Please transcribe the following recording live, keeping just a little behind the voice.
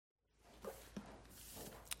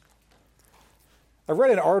I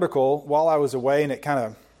read an article while I was away, and it kind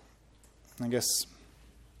of, I guess,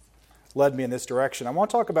 led me in this direction. I want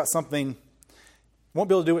to talk about something, won't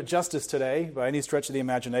be able to do it justice today by any stretch of the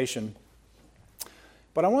imagination,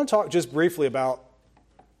 but I want to talk just briefly about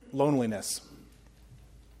loneliness.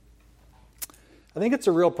 I think it's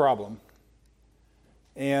a real problem.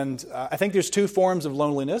 And I think there's two forms of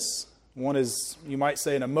loneliness. One is, you might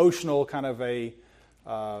say, an emotional kind of a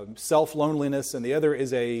self-loneliness, and the other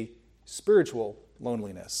is a spiritual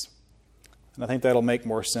loneliness. And I think that'll make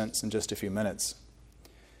more sense in just a few minutes.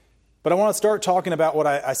 But I want to start talking about what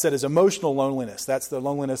I said is emotional loneliness. That's the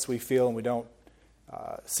loneliness we feel and we don't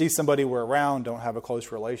see somebody we're around, don't have a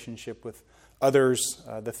close relationship with others,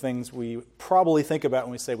 the things we probably think about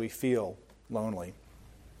when we say we feel lonely.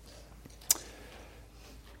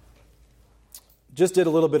 Just did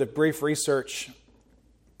a little bit of brief research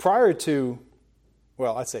prior to,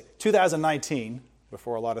 I'd say 2019,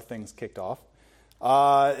 before a lot of things kicked off.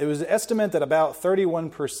 It was an estimate that about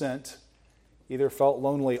 31% either felt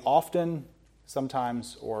lonely often,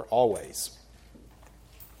 sometimes, or always.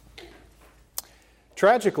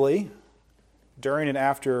 Tragically, during and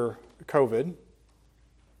after COVID,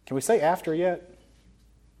 can we say after yet?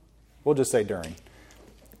 We'll just say during.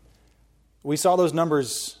 We saw those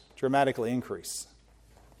numbers dramatically increase.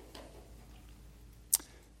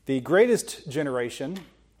 The greatest generation,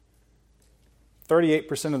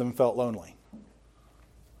 38% of them felt lonely.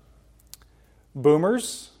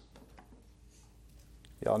 Boomers,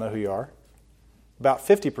 y'all know who you are, about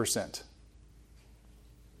 50%.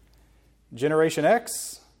 Generation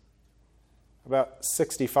X, about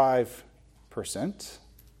 65%.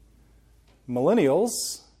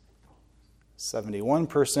 Millennials,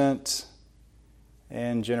 71%.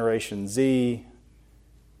 And Generation Z,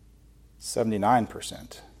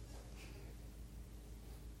 79%.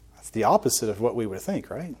 That's the opposite of what we would think,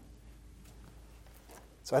 right?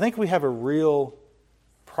 So I think we have a real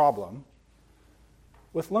problem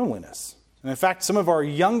with loneliness. And in fact, some of our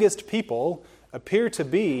youngest people appear to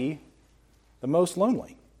be the most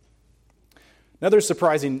lonely. Another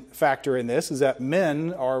surprising factor in this is that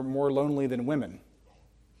men are more lonely than women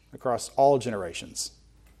across all generations.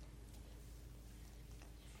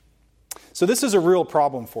 So this is a real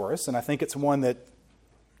problem for us, and I think it's one that,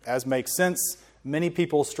 as makes sense, many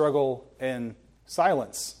people struggle in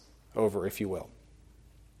silence over, if you will.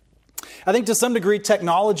 I think to some degree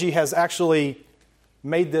technology has actually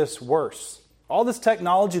made this worse. All this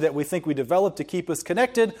technology that we think we developed to keep us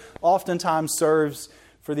connected oftentimes serves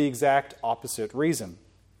for the exact opposite reason.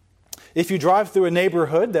 If you drive through a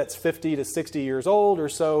neighborhood that's 50 to 60 years old or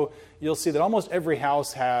so, you'll see that almost every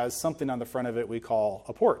house has something on the front of it we call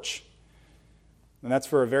a porch. And that's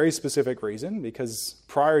for a very specific reason, because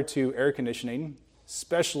prior to air conditioning,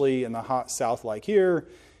 especially in the hot South like here,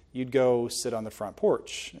 you'd go sit on the front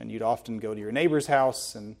porch, and you'd often go to your neighbor's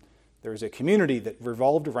house, and there was a community that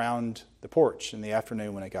revolved around the porch in the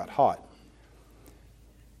afternoon when it got hot.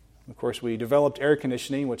 Of course, we developed air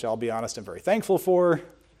conditioning, which I'll be honest, I'm very thankful for,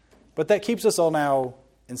 but that keeps us all now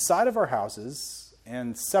inside of our houses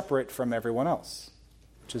and separate from everyone else,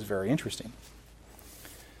 which is very interesting.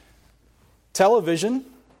 Television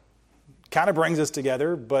kind of brings us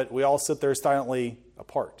together, but we all sit there silently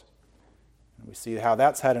apart. And we see how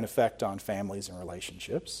that's had an effect on families and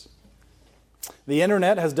relationships. The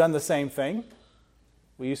internet has done the same thing.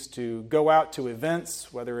 We used to go out to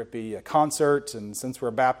events, whether it be a concert, and since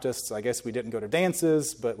we're Baptists, I guess we didn't go to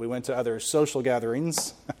dances, but we went to other social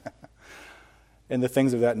gatherings and the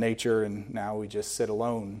things of that nature, and now we just sit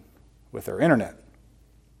alone with our internet.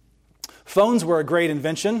 Phones were a great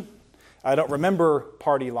invention. I don't remember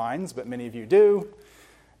party lines, but many of you do.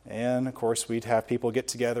 And, of course, we'd have people get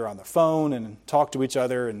together on the phone and talk to each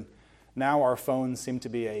other. And now our phones seem to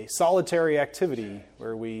be a solitary activity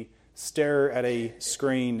where we stare at a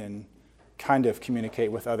screen and kind of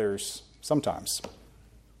communicate with others sometimes.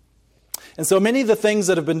 And so many of the things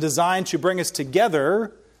that have been designed to bring us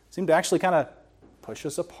together seem to actually kind of push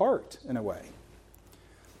us apart in a way.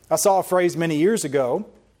 I saw a phrase many years ago,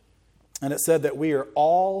 and it said that we are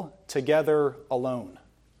all together alone.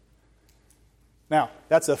 Now,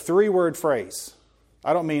 that's a 3-word phrase.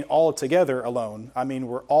 I don't mean all together alone. I mean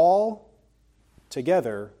we're all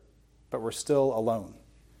together, but we're still alone.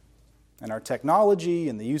 And our technology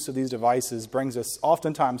and the use of these devices brings us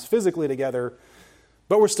oftentimes physically together,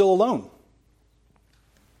 but we're still alone.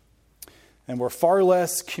 And we're far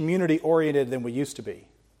less community-oriented than we used to be.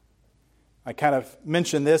 I kind of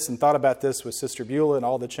mentioned this and thought about this with Sister Beulah and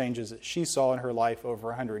all the changes that she saw in her life over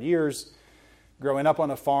 100 years. Growing up on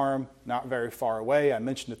a farm not very far away, I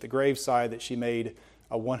mentioned at the graveside that she made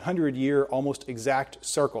a 100-year almost exact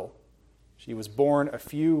circle. She was born a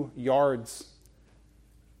few yards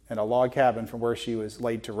in a log cabin from where she was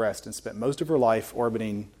laid to rest and spent most of her life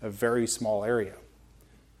orbiting a very small area.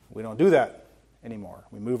 We don't do that anymore.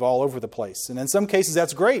 We move all over the place. And in some cases,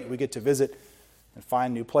 that's great. We get to visit and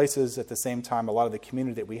find new places. At the same time, a lot of the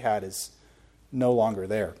community that we had is no longer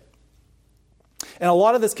there. And a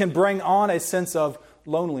lot of this can bring on a sense of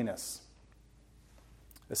loneliness,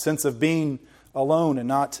 a sense of being alone and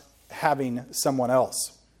not having someone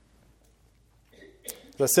else.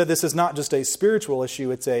 As I said, this is not just a spiritual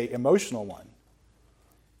issue, it's an emotional one.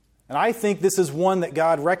 And I think this is one that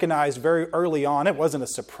God recognized very early on. It wasn't a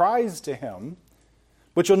surprise to him.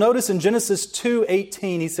 But you'll notice in Genesis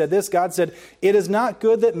 2:18, he said this, God said, "It is not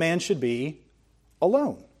good that man should be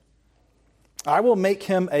alone. I will make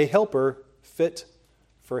him a helper fit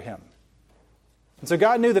for him." And so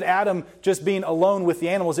God knew that Adam just being alone with the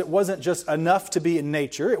animals, it wasn't just enough to be in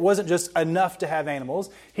nature. It wasn't just enough to have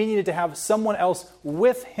animals. He needed to have someone else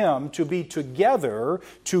with him to be together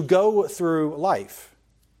to go through life.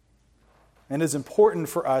 And it is important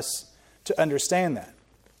for us to understand that.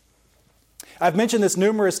 I've mentioned this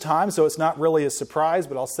numerous times, so it's not really a surprise,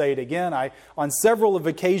 but I'll say it again. I, on several of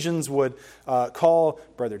occasions, would call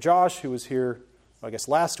Brother Josh, who was here, I guess,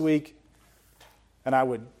 last week, and I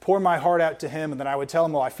would pour my heart out to him, and then I would tell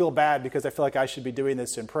him, well, I feel bad because I feel like I should be doing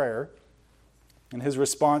this in prayer. And his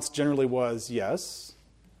response generally was, yes,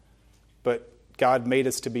 but God made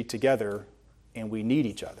us to be together, and we need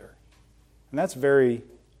each other. And that's very,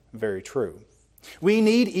 very true. We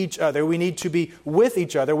need each other. We need to be with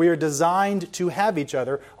each other. We are designed to have each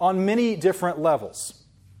other on many different levels.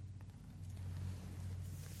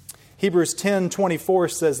 Hebrews 10:24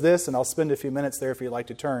 says this, and I'll spend a few minutes there if you'd like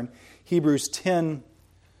to turn. Hebrews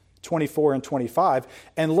 10:24 and 25.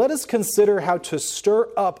 "And let us consider how to stir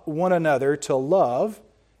up one another to love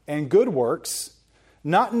and good works,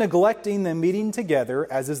 not neglecting the meeting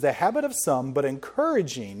together, as is the habit of some, but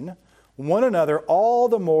encouraging one another all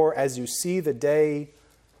the more as you see the day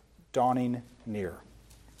dawning near."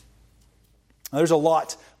 Now, there's a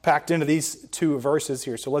lot packed into these two verses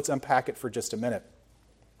here, so let's unpack it for just a minute.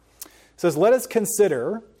 It says, let us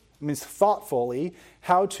consider, means thoughtfully,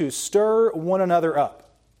 how to stir one another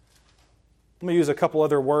up. Let me use a couple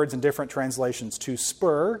other words in different translations. To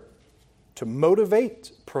spur, to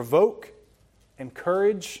motivate, provoke,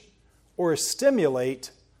 encourage, or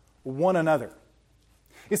stimulate one another.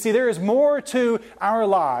 You see, there is more to our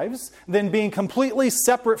lives than being completely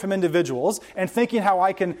separate from individuals and thinking how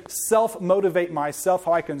I can self-motivate myself,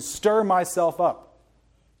 how I can stir myself up.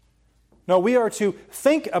 No, we are to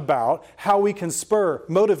think about how we can spur,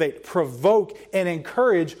 motivate, provoke, and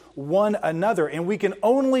encourage one another. And we can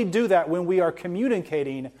only do that when we are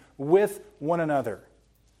communicating with one another.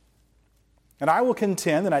 And I will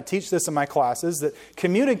contend, and I teach this in my classes, that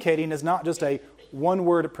communicating is not just a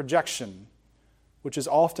one-word projection, which is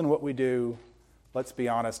often what we do, let's be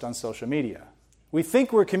honest, on social media. We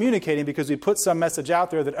think we're communicating because we put some message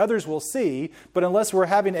out there that others will see, but unless we're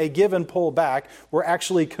having a give and pull back, we're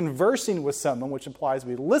actually conversing with someone, which implies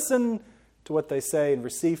we listen to what they say and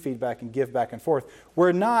receive feedback and give back and forth.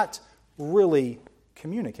 We're not really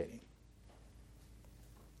communicating.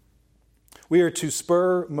 We are to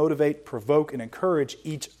spur, motivate, provoke, and encourage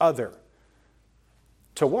each other.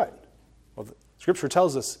 To what? Well, the Scripture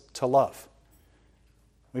tells us to love.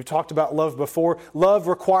 We've talked about love before. Love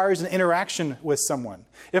requires an interaction with someone.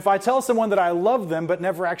 If I tell someone that I love them but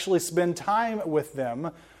never actually spend time with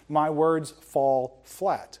them, my words fall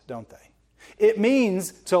flat, don't they? It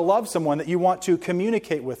means to love someone that you want to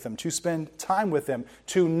communicate with them, to spend time with them,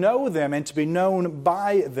 to know them, and to be known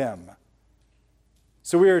by them.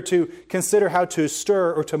 So we are to consider how to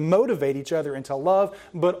stir or to motivate each other into love,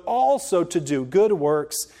 but also to do good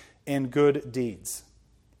works and good deeds.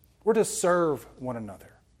 We're to serve one another.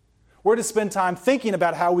 We're to spend time thinking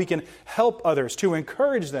about how we can help others, to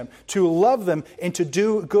encourage them, to love them, and to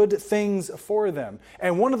do good things for them.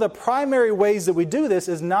 And one of the primary ways that we do this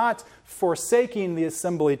is not forsaking the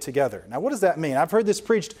assembly together. Now, what does that mean? I've heard this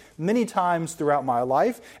preached many times throughout my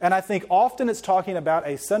life, and I think often it's talking about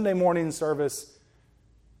a Sunday morning service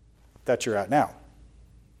that you're at now.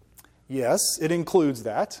 Yes, it includes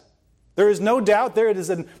that. There is no doubt there it is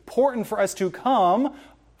important for us to come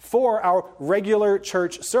for our regular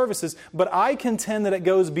church services, but I contend that it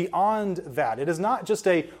goes beyond that. It is not just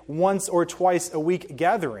a once or twice a week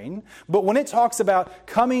gathering, but when it talks about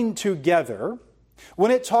coming together, when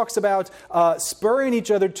it talks about spurring each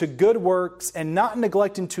other to good works and not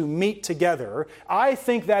neglecting to meet together, I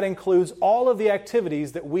think that includes all of the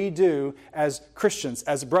activities that we do as Christians,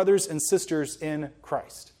 as brothers and sisters in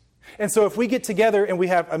Christ. And so if we get together and we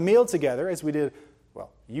have a meal together, as we did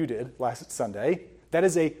well, you did last Sunday, that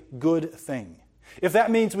is a good thing. If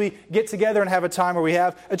that means we get together and have a time where we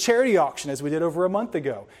have a charity auction as we did over a month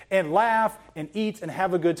ago, and laugh and eat and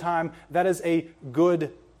have a good time, that is a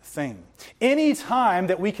good thing. Any time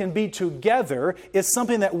that we can be together is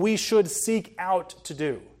something that we should seek out to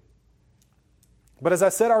do. But as I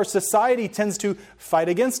said, our society tends to fight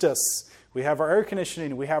against us. We have our air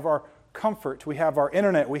conditioning, we have our comfort, we have our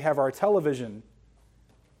internet, we have our television,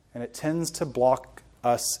 and it tends to block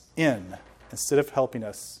us in instead of helping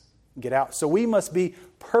us get out. So we must be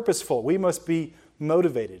purposeful. We must be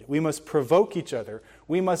motivated. We must provoke each other.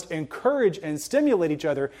 We must encourage and stimulate each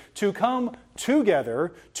other to come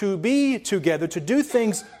together, to be together, to do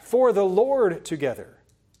things for the Lord together.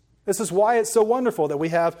 This is why it's so wonderful that we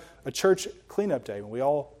have a church cleanup day when we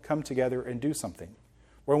all come together and do something,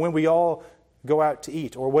 or when we all go out to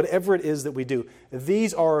eat, or whatever it is that we do.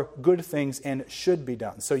 These are good things and should be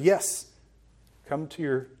done. So yes, come to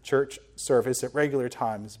your church service at regular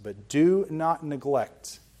times, but do not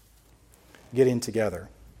neglect getting together.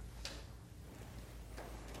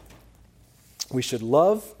 We should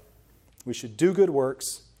love, we should do good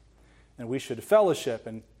works, and we should fellowship.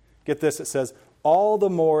 And get this, it says, all the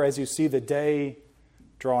more as you see the day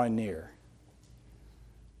drawing near.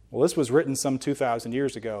 Well, this was written some 2,000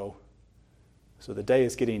 years ago, so the day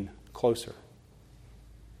is getting closer.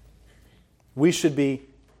 We should be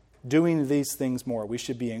doing these things more. We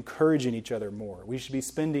should be encouraging each other more. We should be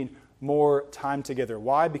spending more time together.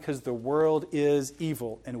 Why? Because the world is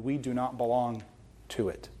evil and we do not belong to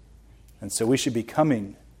it. And so we should be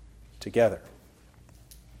coming together.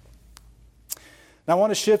 Now I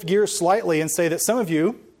want to shift gears slightly and say that some of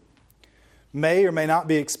you may or may not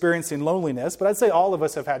be experiencing loneliness, but I'd say all of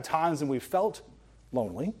us have had times when we've felt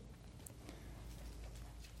lonely.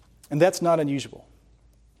 And that's not unusual.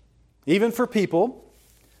 Even for people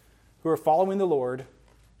who are following the Lord,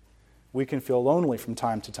 we can feel lonely from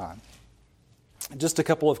time to time. Just a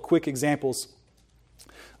couple of quick examples.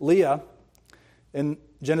 Leah, in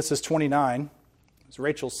Genesis 29, was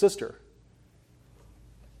Rachel's sister.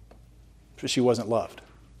 But she wasn't loved.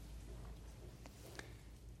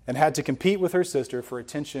 And had to compete with her sister for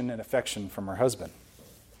attention and affection from her husband.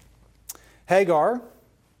 Hagar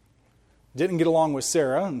didn't get along with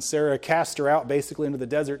Sarah, and Sarah cast her out basically into the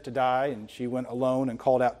desert to die, and she went alone and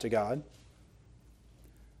called out to God.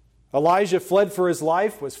 Elijah fled for his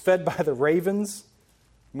life, was fed by the ravens,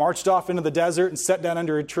 marched off into the desert and sat down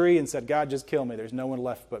under a tree and said, God, just kill me. There's no one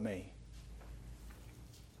left but me.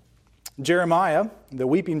 Jeremiah, the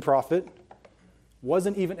weeping prophet,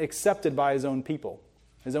 wasn't even accepted by his own people.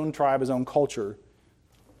 His own tribe, his own culture,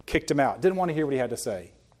 kicked him out. Didn't want to hear what he had to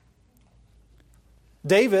say.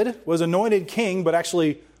 David was anointed king, but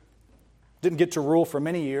actually didn't get to rule for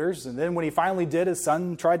many years. And then when he finally did, his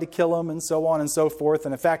son tried to kill him and so on and so forth.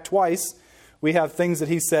 And in fact, twice we have things that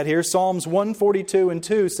he said here. Psalms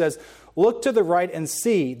 142:2 says, look to the right and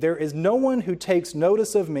see, there is no one who takes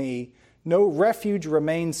notice of me. No refuge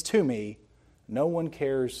remains to me. No one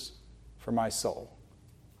cares for my soul.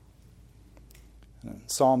 And in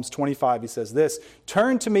Psalms 25, he says this,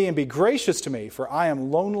 turn to me and be gracious to me, for I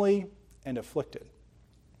am lonely and afflicted.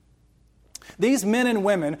 These men and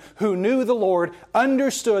women who knew the Lord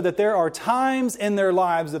understood that there are times in their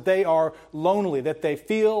lives that they are lonely, that they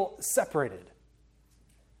feel separated,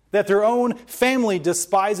 that their own family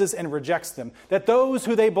despises and rejects them, that those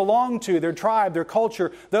who they belong to, their tribe, their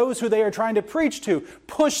culture, those who they are trying to preach to,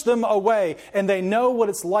 push them away, and they know what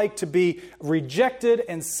it's like to be rejected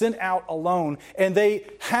and sent out alone, and they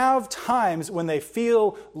have times when they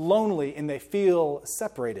feel lonely and they feel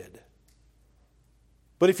separated.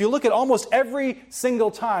 But if you look at almost every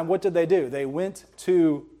single time, what did they do? They went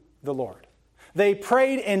to the Lord. They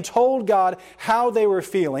prayed and told God how they were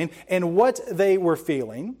feeling and what they were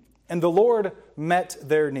feeling, and the Lord met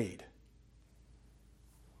their need.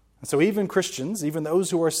 And so even Christians, even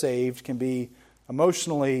those who are saved, can be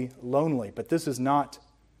emotionally lonely, but this is not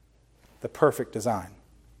the perfect design.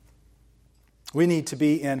 We need to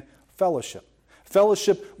be in fellowship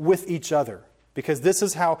with each other, because this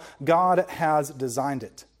is how God has designed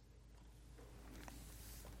it.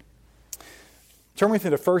 Turn with me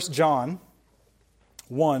to 1 John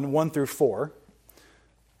 1 through 4.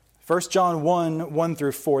 1 John 1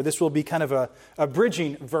 through 4. This will be kind of a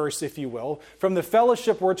bridging verse, if you will, from the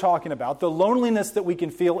fellowship we're talking about, the loneliness that we can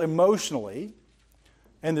feel emotionally,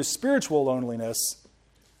 and the spiritual loneliness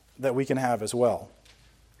that we can have as well.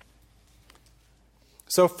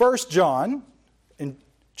 So 1 John, in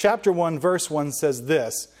Chapter 1, verse 1 says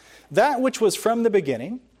this, that which was from the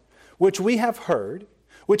beginning, which we have heard,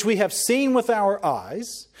 which we have seen with our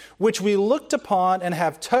eyes, which we looked upon and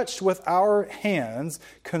have touched with our hands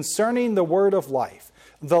concerning the word of life.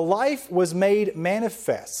 The life was made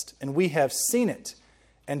manifest, and we have seen it,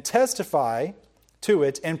 and testify to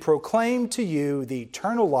it, and proclaim to you the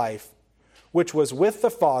eternal life, which was with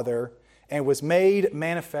the Father, and was made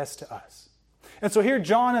manifest to us. And so here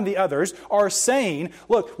John and the others are saying,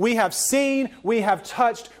 look, we have seen, we have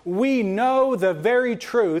touched, we know the very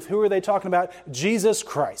truth. Who are they talking about? Jesus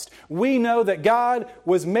Christ. We know that God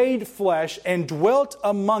was made flesh and dwelt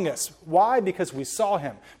among us. Why? Because we saw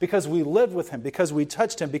Him, because we lived with Him, because we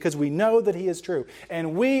touched Him, because we know that He is true.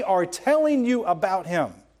 And we are telling you about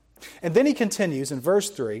Him. And then he continues in verse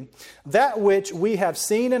 3, that which we have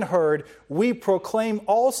seen and heard, we proclaim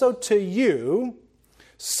also to you,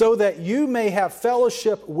 so that you may have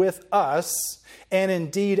fellowship with us, and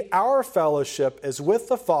indeed our fellowship is with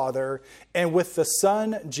the Father and with the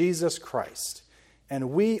Son, Jesus Christ.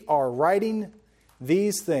 And we are writing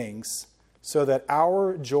these things so that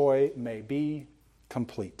our joy may be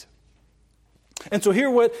complete. And so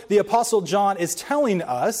here what the Apostle John is telling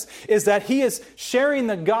us is that he is sharing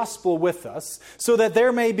the gospel with us so that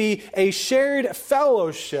there may be a shared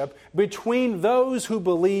fellowship between those who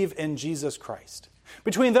believe in Jesus Christ.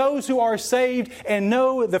 Between those who are saved and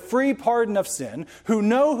know the free pardon of sin, who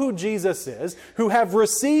know who Jesus is, who have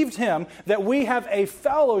received Him, that we have a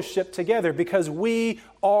fellowship together because we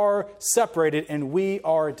are separated and we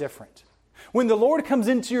are different. When the Lord comes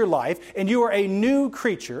into your life and you are a new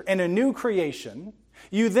creature and a new creation,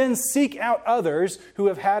 you then seek out others who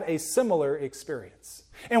have had a similar experience.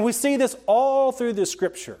 And we see this all through the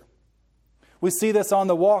Scripture. We see this on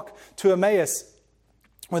the walk to Emmaus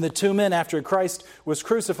when the two men after Christ was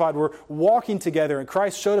crucified were walking together and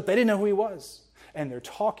Christ showed up. They didn't know who He was. And they're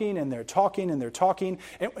talking and they're talking and they're talking.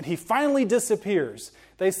 And when He finally disappears,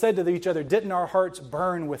 they said to each other, "Didn't our hearts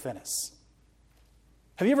burn within us?"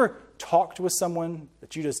 Have you ever talked with someone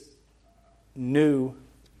that you just knew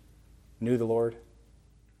the Lord?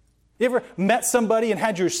 You ever met somebody and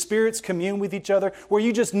had your spirits commune with each other where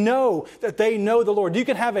you just know that they know the Lord? You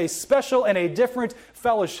can have a special and a different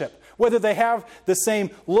fellowship. Whether they have the same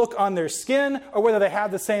look on their skin or whether they have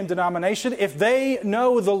the same denomination, if they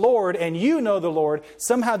know the Lord and you know the Lord,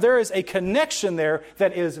 somehow there is a connection there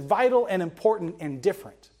that is vital and important and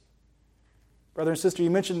different. Brother and sister, you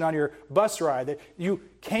mentioned on your bus ride that you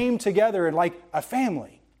came together like a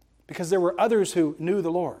family because there were others who knew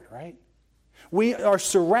the Lord, right? We are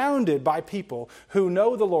surrounded by people who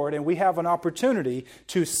know the Lord, and we have an opportunity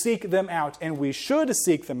to seek them out, and we should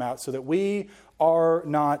seek them out so that we are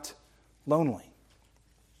not lonely.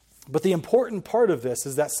 But the important part of this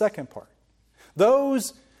is that second part.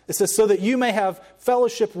 It says, so that you may have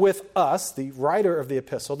fellowship with us, the writer of the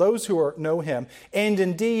epistle, those who know Him, and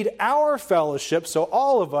indeed our fellowship, so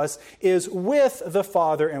all of us, is with the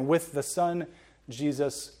Father and with the Son,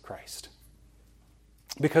 Jesus Christ.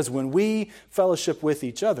 Because when we fellowship with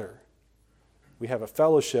each other, we have a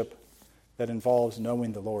fellowship that involves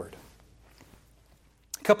knowing the Lord.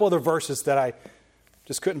 A couple other verses that I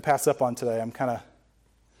just couldn't pass up on today. I'm kind of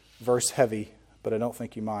verse heavy, but I don't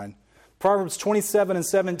think you mind. Proverbs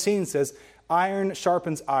 27:17 says, iron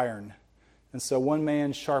sharpens iron, and so one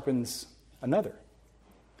man sharpens another.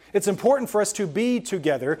 It's important for us to be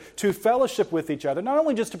together, to fellowship with each other, not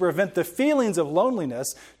only just to prevent the feelings of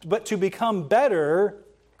loneliness, but to become better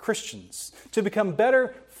Christians, to become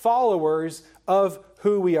better followers of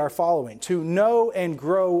who we are following, to know and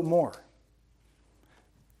grow more.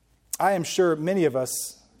 I am sure many of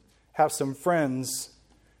us have some friends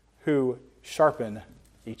who sharpen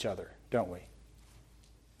each other, don't we?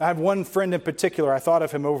 I have one friend in particular. I thought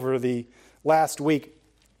of him over the last week.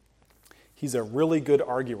 He's a really good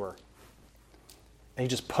arguer. And he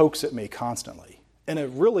just pokes at me constantly in a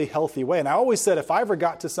really healthy way. And I always said if I ever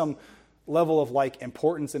got to some level of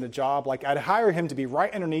importance in a job, I'd hire him to be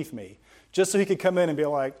right underneath me just so he could come in and be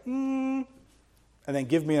like, and then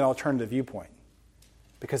give me an alternative viewpoint.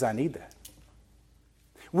 Because I need that.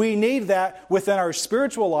 We need that within our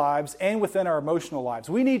spiritual lives and within our emotional lives.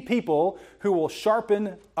 We need people who will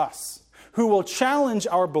sharpen us, who will challenge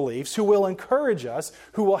our beliefs, who will encourage us,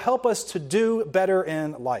 who will help us to do better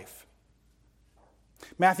in life.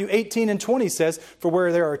 Matthew 18:20 says, for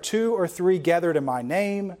where there are 2 or 3 gathered in my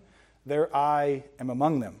name, there I am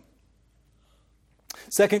among them.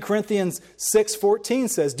 2 Corinthians 6:14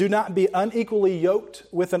 says, do not be unequally yoked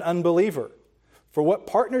with an unbeliever. For what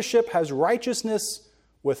partnership has righteousness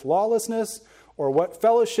with lawlessness, or what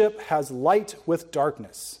fellowship has light with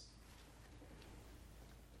darkness?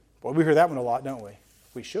 Well, we hear that one a lot, don't we?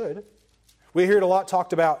 We should. We hear it a lot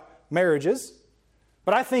talked about marriages.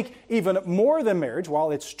 But I think even more than marriage,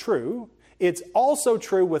 while it's true, it's also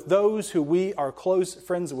true with those who we are close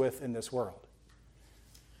friends with in this world.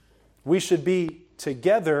 We should be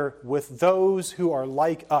together with those who are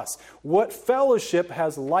like us. What fellowship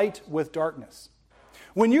has light with darkness?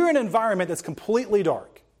 When you're in an environment that's completely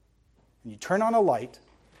dark, and you turn on a light,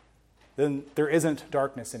 then there isn't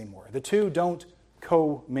darkness anymore. The two don't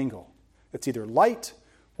co-mingle. It's either light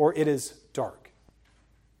or it is dark.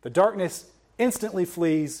 The darkness instantly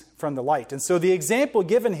flees from the light. And so the example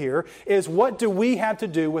given here is, what do we have to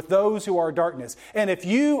do with those who are darkness? And if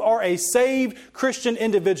you are a saved Christian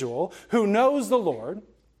individual who knows the Lord,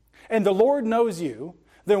 and the Lord knows you,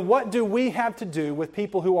 then what do we have to do with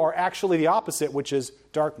people who are actually the opposite, which is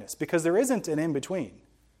darkness? Because there isn't an in-between.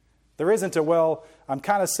 There isn't a, well, I'm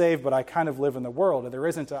kind of saved, but I kind of live in the world. And there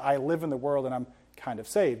isn't a, I live in the world and I'm kind of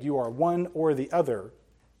saved. You are one or the other.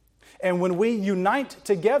 And when we unite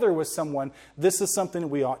together with someone, this is something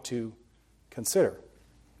we ought to consider.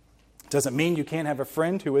 Doesn't mean you can't have a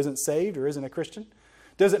friend who isn't saved or isn't a Christian.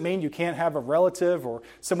 Doesn't mean you can't have a relative or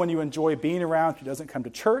someone you enjoy being around who doesn't come to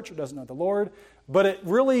church or doesn't know the Lord. But it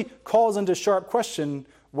really calls into sharp question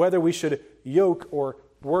whether we should yoke or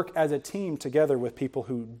work as a team together with people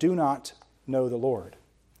who do not know the Lord.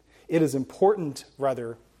 It is important,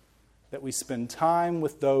 rather, that we spend time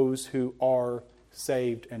with those who are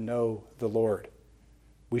saved and know the Lord.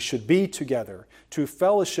 We should be together to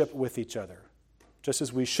fellowship with each other. Just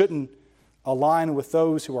as we shouldn't align with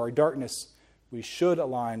those who are darkness, we should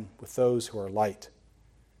align with those who are light.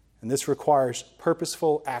 And this requires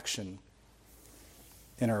purposeful action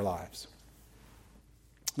in our lives.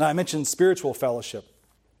 Now, I mentioned spiritual fellowship.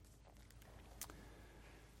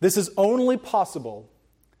 This is only possible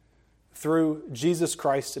through Jesus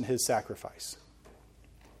Christ and His sacrifice.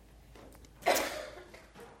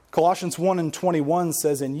 Colossians 1:21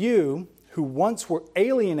 says, "And you, who once were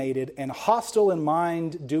alienated and hostile in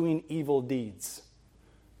mind, doing evil deeds."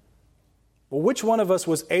 Well, which one of us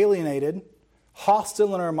was alienated,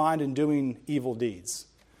 hostile in our mind, and doing evil deeds?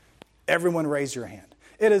 Everyone raise your hand.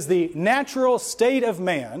 It is the natural state of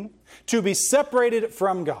man to be separated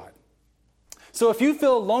from God. So if you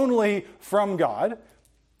feel lonely from God,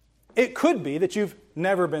 it could be that you've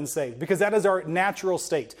never been saved, because that is our natural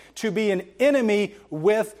state, to be an enemy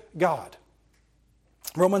with God.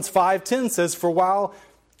 Romans 5:10 says,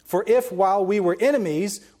 For if while we were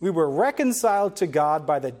enemies, we were reconciled to God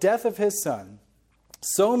by the death of His Son,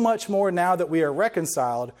 so much more now that we are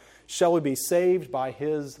reconciled, shall we be saved by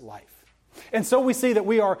His life. And so we see that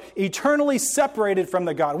we are eternally separated from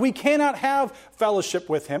the God. We cannot have fellowship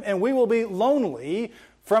with Him, and we will be lonely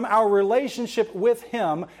from our relationship with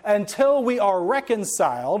Him until we are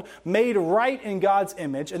reconciled, made right in God's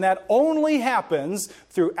image. And that only happens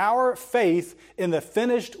through our faith in the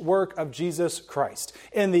finished work of Jesus Christ,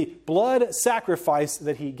 in the blood sacrifice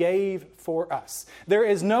that He gave for us. There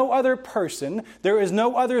is no other person, there is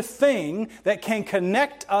no other thing that can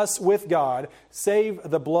connect us with God save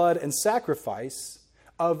the blood and sacrifice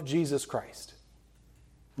of Jesus Christ.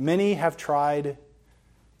 Many have tried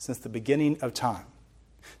since the beginning of time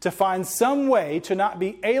to find some way to not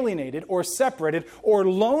be alienated or separated or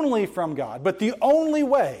lonely from God. But the only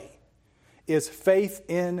way is faith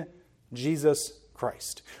in Jesus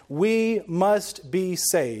Christ. We must be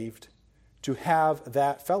saved to have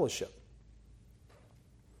that fellowship.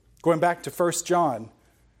 Going back to 1 John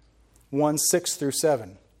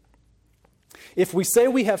 1:6-7. If we say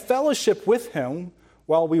we have fellowship with Him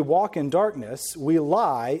while we walk in darkness, we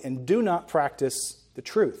lie and do not practice the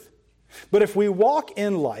truth. But if we walk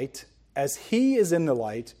in light, as He is in the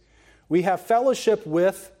light, we have fellowship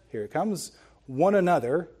with, here it comes, one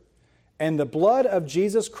another, and the blood of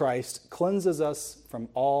Jesus Christ cleanses us from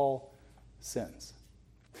all sins.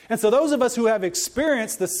 And so those of us who have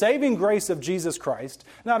experienced the saving grace of Jesus Christ,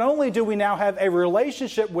 not only do we now have a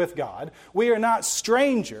relationship with God, we are not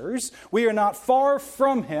strangers, we are not far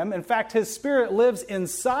from Him. In fact, His Spirit lives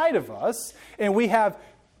inside of us, and we have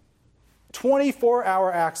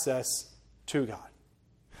 24-hour access to God.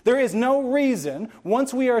 There is no reason,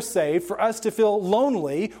 once we are saved, for us to feel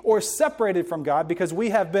lonely or separated from God, because we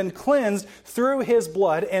have been cleansed through His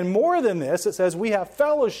blood. And more than this, it says we have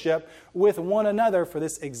fellowship with one another for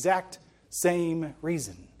this exact same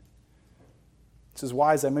reason. This is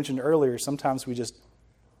why, as I mentioned earlier, sometimes we just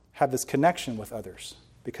have this connection with others,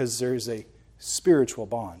 because there is a spiritual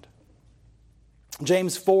bond.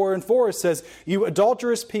 James 4:4 says, "You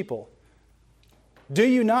adulterous people, do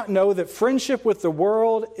you not know that friendship with the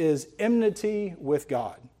world is enmity with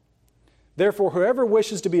God? Therefore, whoever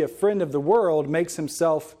wishes to be a friend of the world makes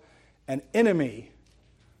himself an enemy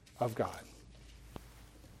of God."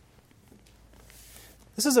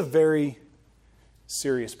 This is a very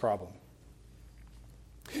serious problem.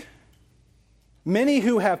 Many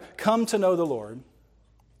who have come to know the Lord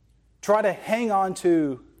try to hang on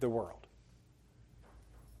to the world.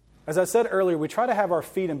 As I said earlier, we try to have our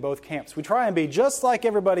feet in both camps. We try and be just like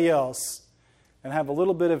everybody else and have a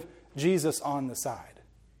little bit of Jesus on the side.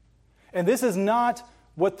 And this is not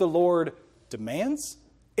what the Lord demands.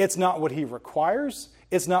 It's not what He requires.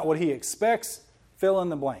 It's not what He expects. Fill in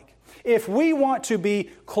the blank. If we want to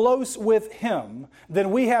be close with Him, then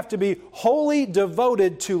we have to be wholly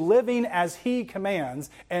devoted to living as He commands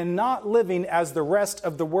and not living as the rest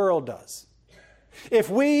of the world does. If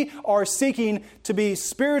we are seeking to be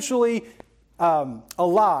spiritually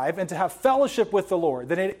alive and to have fellowship with the Lord,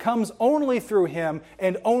 then it comes only through Him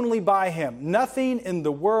and only by Him. Nothing in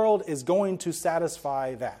the world is going to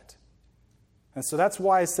satisfy that. And so that's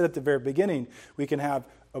why I said at the very beginning, we can have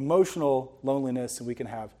emotional loneliness and we can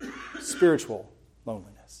have spiritual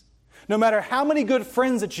loneliness. No matter how many good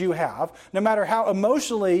friends that you have, no matter how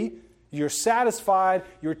emotionally you're satisfied,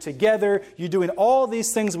 you're together, you're doing all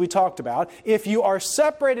these things we talked about, if you are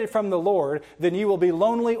separated from the Lord, then you will be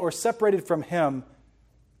lonely or separated from Him.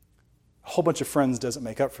 A whole bunch of friends doesn't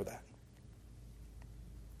make up for that.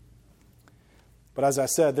 But as I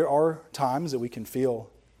said, there are times that we can feel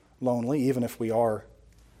lonely, even if we are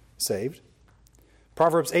saved.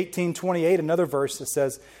 Proverbs 18:28, another verse that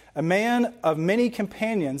says, "A man of many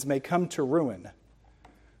companions may come to ruin,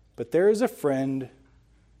 but there is a friend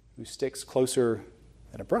who sticks closer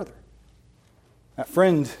than a brother." That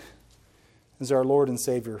friend is our Lord and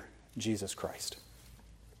Savior, Jesus Christ.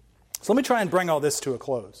 So let me try and bring all this to a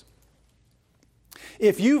close.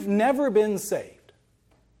 If you've never been saved,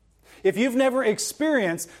 if you've never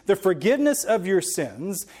experienced the forgiveness of your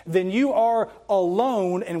sins, then you are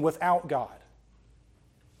alone and without God.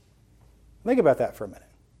 Think about that for a minute.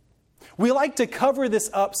 We like to cover this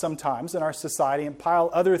up sometimes in our society and pile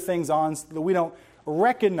other things on so that we don't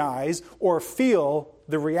recognize or feel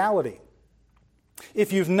the reality.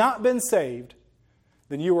 If you've not been saved,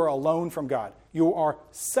 then you are alone from God. You are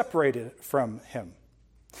separated from Him.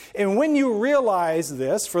 And when you realize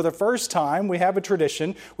this for the first time, we have a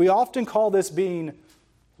tradition. We often call this being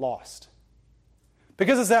lost.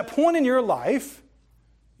 Because it's that point in your life,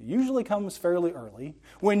 it usually comes fairly early,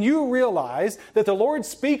 when you realize that the Lord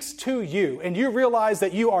speaks to you and you realize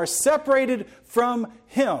that you are separated from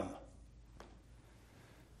Him.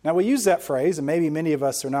 Now, we use that phrase, and maybe many of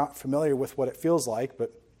us are not familiar with what it feels like,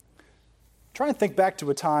 but try and think back to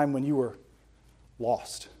a time when you were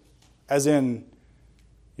lost. As in,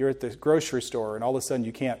 you're at the grocery store and all of a sudden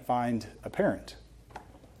you can't find a parent.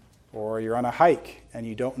 Or you're on a hike and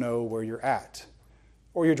you don't know where you're at.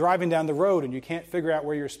 Or you're driving down the road and you can't figure out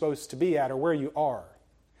where you're supposed to be at or where you are.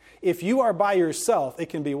 If you are by yourself, it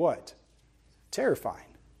can be what?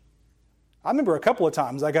 Terrifying. I remember a couple of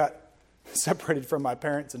times I got separated from my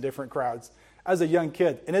parents in different crowds as a young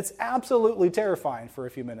kid. And it's absolutely terrifying for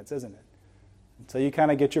a few minutes, isn't it? Until you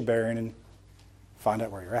kind of get your bearing and find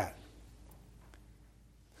out where you're at.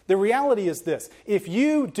 The reality is this. If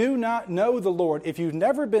you do not know the Lord, if you've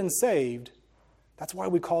never been saved, that's why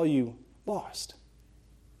we call you lost.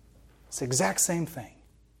 It's the exact same thing.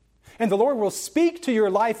 And the Lord will speak to your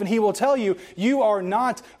life and He will tell you, you are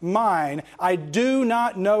not mine. I do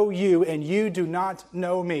not know you and you do not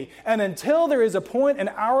know me. And until there is a point in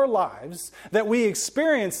our lives that we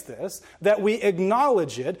experience this, that we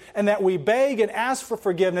acknowledge it, and that we beg and ask for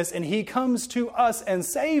forgiveness and He comes to us and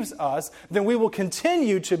saves us, then we will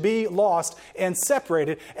continue to be lost and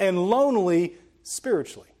separated and lonely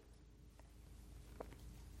spiritually.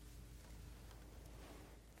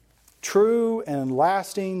 True and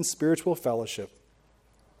lasting spiritual fellowship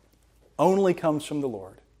only comes from the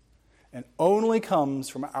Lord and only comes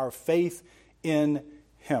from our faith in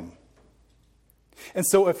Him. And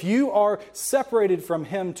so if you are separated from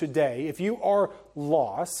Him today, if you are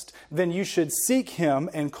lost, then you should seek Him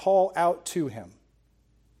and call out to Him.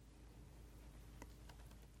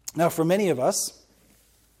 Now, for many of us,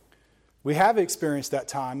 we have experienced that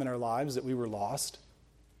time in our lives that we were lost.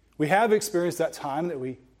 We have experienced that time that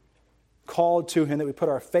we called to Him, that we put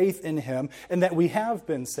our faith in Him, and that we have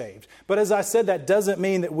been saved. But as I said, that doesn't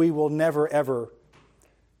mean that we will never, ever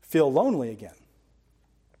feel lonely again.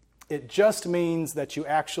 It just means that you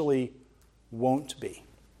actually won't be.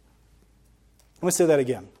 Let me say that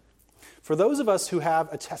again. For those of us who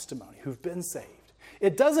have a testimony, who've been saved,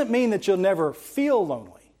 it doesn't mean that you'll never feel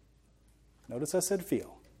lonely. Notice I said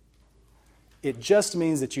feel. It just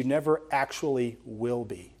means that you never actually will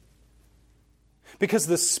be. Because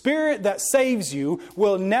the Spirit that saves you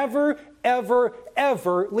will never, ever,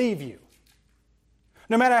 ever leave you.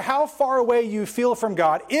 No matter how far away you feel from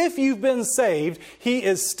God, if you've been saved,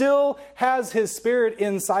 He still has His Spirit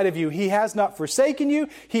inside of you. He has not forsaken you.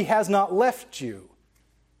 He has not left you.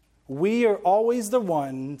 We are always the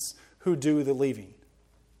ones who do the leaving.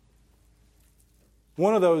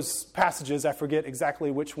 One of those passages, I forget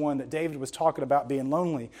exactly which one, that David was talking about being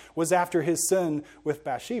lonely, was after his sin with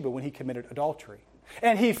Bathsheba when he committed adultery.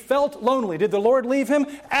 And he felt lonely. Did the Lord leave him?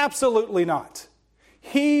 Absolutely not.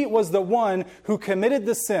 He was the one who committed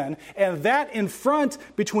the sin, and that in front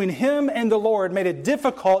between him and the Lord made it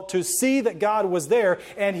difficult to see that God was there,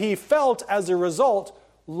 and he felt, as a result,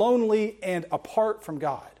 lonely and apart from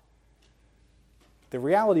God. The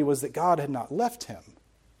reality was that God had not left him,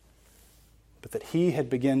 but that he had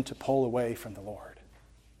begun to pull away from the Lord.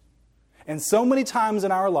 And so many times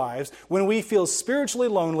in our lives, when we feel spiritually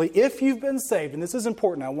lonely, if you've been saved, and this is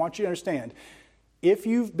important, I want you to understand, if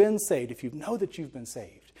you've been saved, if you know that you've been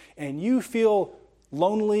saved, and you feel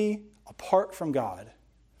lonely apart from God,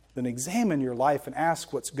 then examine your life and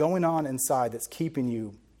ask what's going on inside that's keeping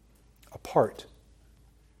you apart.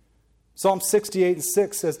 Psalm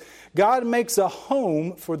 68:6 says, God makes a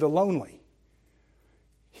home for the lonely.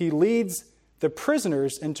 He leads the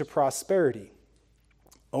prisoners into prosperity.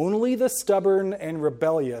 Only the stubborn and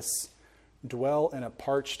rebellious dwell in a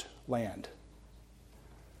parched land.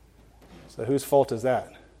 So whose fault is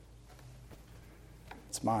that?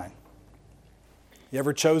 It's mine. You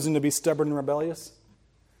ever chosen to be stubborn and rebellious?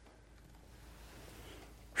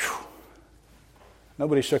 Whew.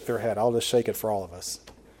 Nobody shook their head. I'll just shake it for all of us.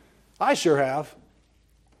 I sure have.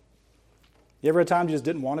 You ever had a time you just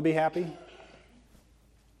didn't want to be happy?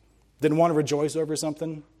 Didn't want to rejoice over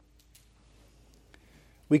something?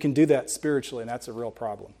 We can do that spiritually, and that's a real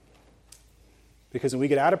problem. Because when we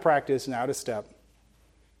get out of practice and out of step,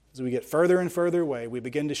 as we get further and further away, we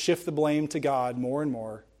begin to shift the blame to God more and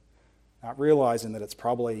more, not realizing that it's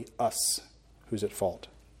probably us who's at fault.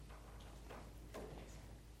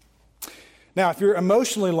 Now, if you're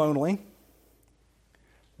emotionally lonely,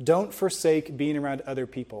 don't forsake being around other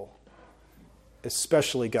people,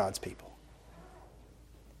 especially God's people.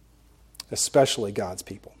 Especially God's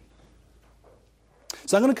people.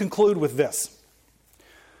 So I'm going to conclude with this.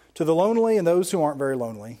 To the lonely and those who aren't very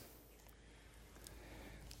lonely,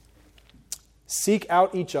 seek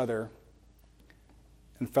out each other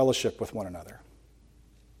and fellowship with one another.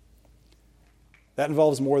 That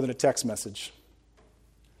involves more than a text message.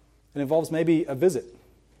 It involves maybe a visit,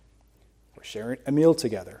 or sharing a meal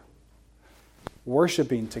together,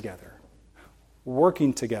 worshiping together,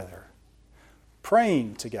 working together,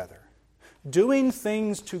 praying together. Doing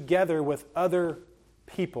things together with other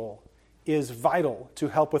people is vital to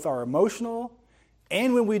help with our emotional,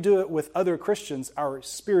 and when we do it with other Christians, our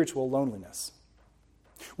spiritual loneliness.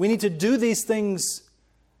 We need to do these things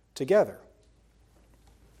together.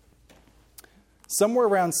 Somewhere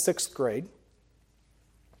around 6th grade,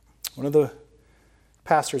 one of the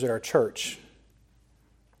pastors at our church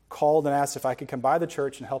called and asked if I could come by the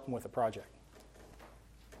church and help him with a project.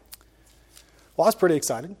 Well, I was pretty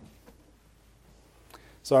excited.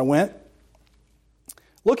 So I went.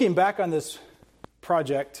 Looking back on this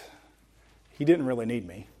project, he didn't really need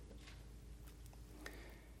me.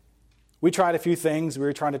 We tried a few things. We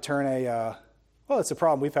were trying to turn it's a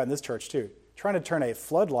problem we've had in this church too, trying to turn a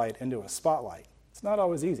floodlight into a spotlight. It's not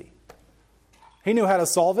always easy. He knew how to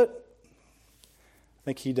solve it. I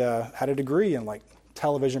think he'd had a degree in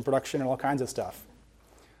television production and all kinds of stuff.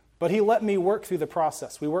 But he let me work through the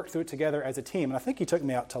process. We worked through it together as a team, and I think he took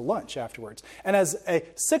me out to lunch afterwards. And as a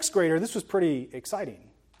 6th grader, this was pretty exciting.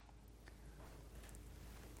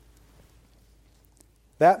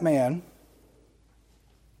 That man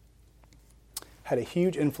had a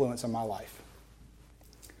huge influence on my life.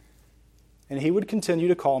 And he would continue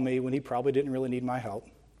to call me when he probably didn't really need my help.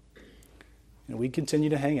 And we'd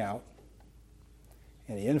continue to hang out.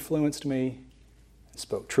 And he influenced me and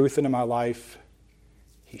spoke truth into my life.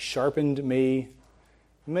 He sharpened me.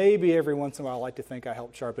 Maybe every once in a while I like to think I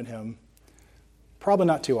helped sharpen him. Probably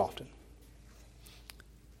not too often.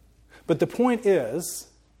 But the point is,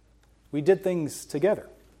 we did things together.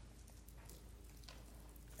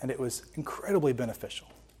 And it was incredibly beneficial.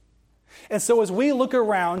 And so as we look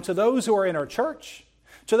around to those who are in our church,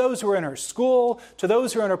 to those who are in our school, to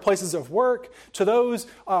those who are in our places of work, to those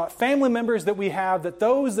family members that we have, that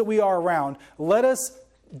those that we are around, let us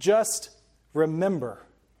just remember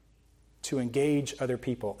to engage other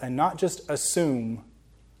people and not just assume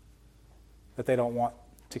that they don't want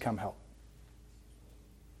to come help.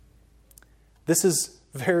 This is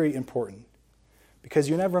very important because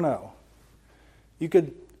you never know. You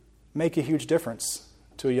could make a huge difference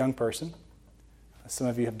to a young person, as some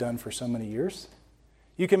of you have done for so many years.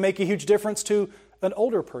 You can make a huge difference to an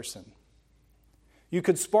older person. You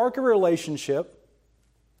could spark a relationship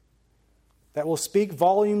that will speak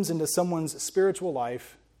volumes into someone's spiritual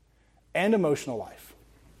life and emotional life.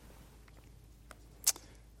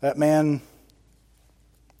 That man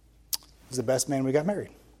was the best man we got married.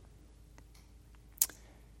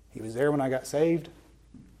 He was there when I got saved.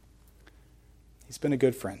 He's been a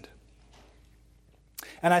good friend.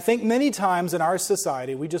 And I think many times in our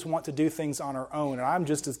society, we just want to do things on our own. And I'm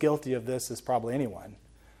just as guilty of this as probably anyone.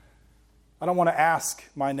 I don't want to ask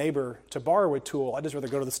my neighbor to borrow a tool. I'd just rather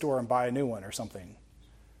go to the store and buy a new one or something.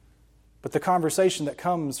 But the conversation that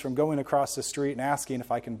comes from going across the street and asking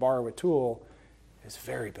if I can borrow a tool is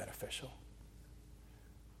very beneficial.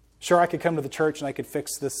 Sure, I could come to the church and I could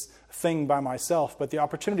fix this thing by myself, but the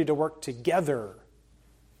opportunity to work together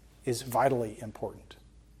is vitally important.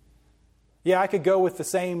 Yeah, I could go with the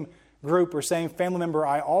same group or same family member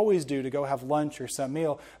I always do to go have lunch or some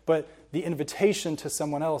meal, but the invitation to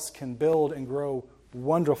someone else can build and grow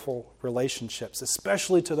wonderful relationships,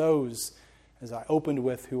 especially to those, as I opened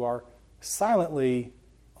with, who are silently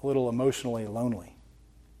a little emotionally lonely.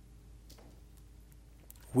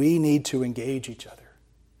 We need to engage each other.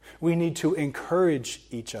 We need to encourage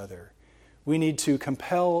each other. We need to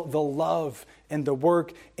compel the love and the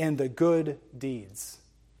work and the good deeds.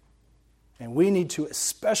 And we need to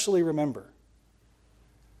especially remember,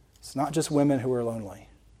 it's not just women who are lonely.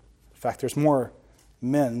 In fact, there's more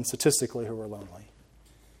men statistically who are lonely.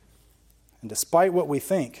 And despite what we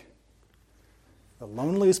think, the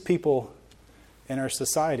loneliest people in our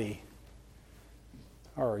society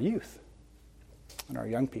are our youth and our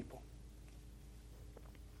young people.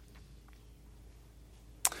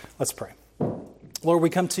 Let's pray. Lord, we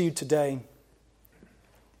come to you today.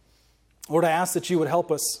 Lord, I ask that you would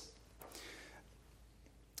help us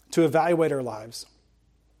to evaluate our lives.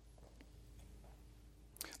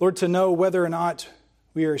 Lord, to know whether or not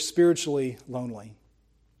we are spiritually lonely.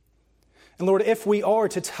 And Lord, if we are,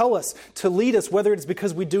 to tell us, to lead us, whether it's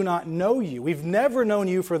because we do not know you. We've never known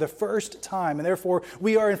you for the first time, and therefore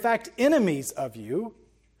we are in fact enemies of you.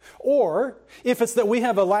 Or if it's that we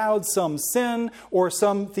have allowed some sin or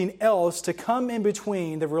something else to come in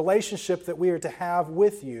between the relationship that we are to have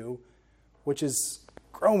with you, which is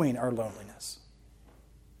growing our loneliness.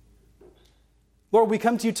 Lord, we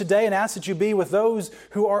come to you today and ask that you be with those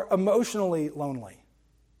who are emotionally lonely.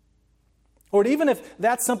 Lord, even if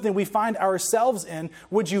that's something we find ourselves in,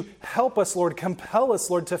 would you help us, Lord, compel us,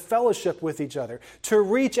 Lord, to fellowship with each other, to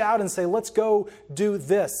reach out and say, let's go do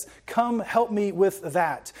this. Come help me with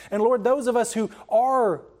that. And Lord, those of us who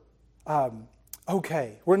are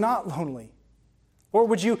okay, we're not lonely. Lord,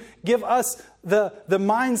 would you give us the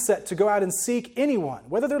mindset to go out and seek anyone,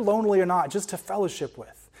 whether they're lonely or not, just to fellowship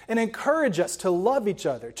with. And encourage us to love each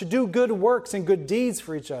other, to do good works and good deeds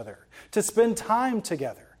for each other, to spend time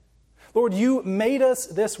together. Lord, you made us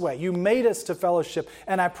this way. You made us to fellowship,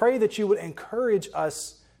 and I pray that you would encourage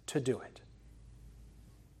us to do it.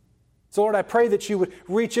 So, Lord, I pray that you would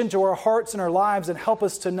reach into our hearts and our lives and help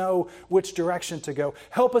us to know which direction to go.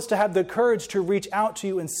 Help us to have the courage to reach out to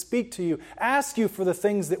you and speak to you, ask you for the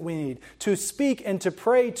things that we need, to speak and to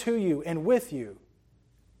pray to you and with you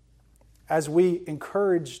as we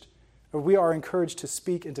are encouraged to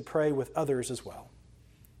speak and to pray with others as well.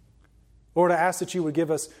 Lord, I ask that you would give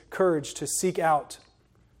us courage to seek out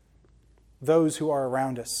those who are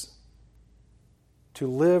around us, to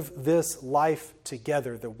live this life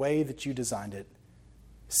together the way that you designed it,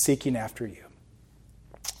 seeking after you.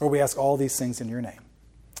 Lord, we ask all these things in your name.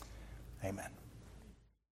 Amen.